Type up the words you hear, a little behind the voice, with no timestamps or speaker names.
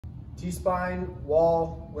T-spine,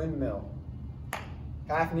 wall, windmill.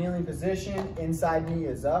 Half kneeling position, inside knee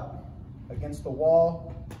is up against the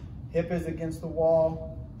wall, hip is against the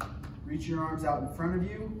wall. Reach your arms out in front of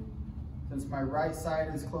you. Since my right side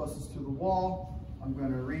is closest to the wall, I'm going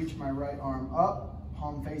to reach my right arm up,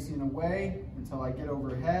 palm facing away until I get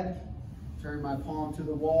overhead. Turn my palm to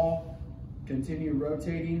the wall, continue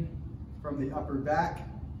rotating from the upper back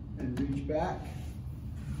and reach back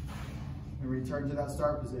and return to that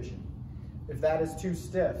start position. If that is too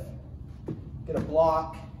stiff, get a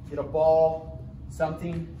block, get a ball,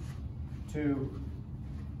 something to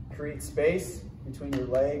create space between your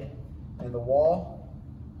leg and the wall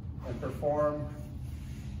and perform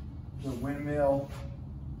the windmill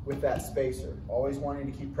with that spacer. Always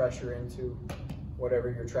wanting to keep pressure into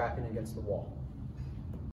whatever you're trapping against the wall.